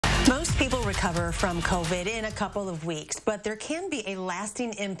Most people recover from COVID in a couple of weeks, but there can be a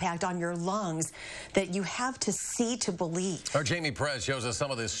lasting impact on your lungs that you have to see to believe. Our Jamie Perez shows us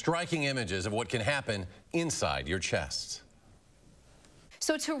some of the striking images of what can happen inside your chest.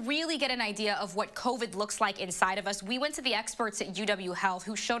 So to really get an idea of what COVID looks like inside of us, we went to the experts at UW Health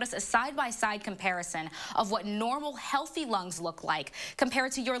who showed us a side-by-side comparison of what normal, healthy lungs look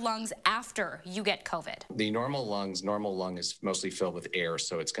compared to your lungs after you get COVID. The normal lung is mostly filled with air,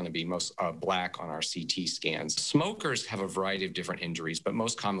 so it's going to be most black on our CT scans. Smokers have a variety of different injuries, but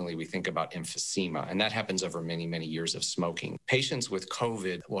most commonly we think about emphysema, and that happens over many, many years of smoking. Patients with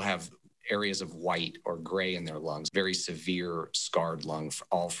COVID will have areas of white or gray in their lungs, very severe scarred lung,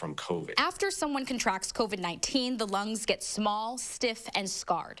 all from COVID. After someone contracts COVID-19, the lungs get small, stiff, and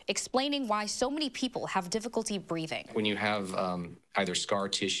scarred, explaining why so many people have difficulty breathing. When you have either scar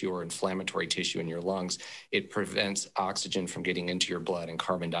tissue or inflammatory tissue in your lungs, it prevents oxygen from getting into your blood and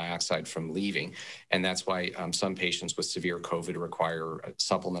carbon dioxide from leaving. And that's why some patients with severe COVID require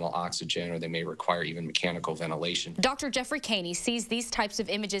supplemental oxygen, or they may require even mechanical ventilation. Dr. Jeffrey Kanne sees these types of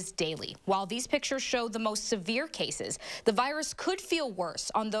images daily. While these pictures show the most severe cases, the virus could feel worse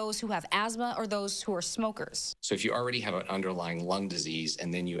on those who have asthma or those who are smokers. So if you already have an underlying lung disease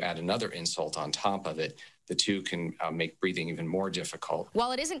and then you add another insult on top of it, the two can make breathing even more difficult.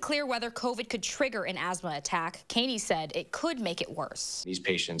 While it isn't clear whether COVID could trigger an asthma attack, Kanne said it could make it worse. These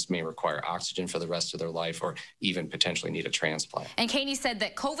patients may require oxygen for the rest of their life or even potentially need a transplant. And Kanne said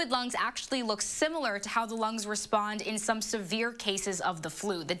that COVID lungs actually look similar to how the lungs respond in some severe cases of the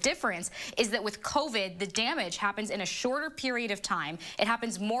flu. The difference is that with COVID, the damage happens in a shorter period of time. It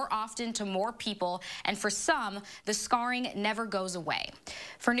happens more often to more people, and for some, the scarring never goes away.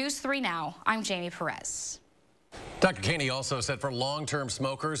 For News 3 Now, I'm Jamie Perez. Dr. Kanne also said for long-term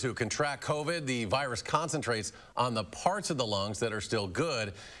smokers who contract COVID, the virus concentrates on the parts of the lungs that are still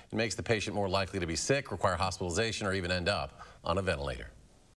good and makes the patient more likely to be sick, require hospitalization, or even end up on a ventilator.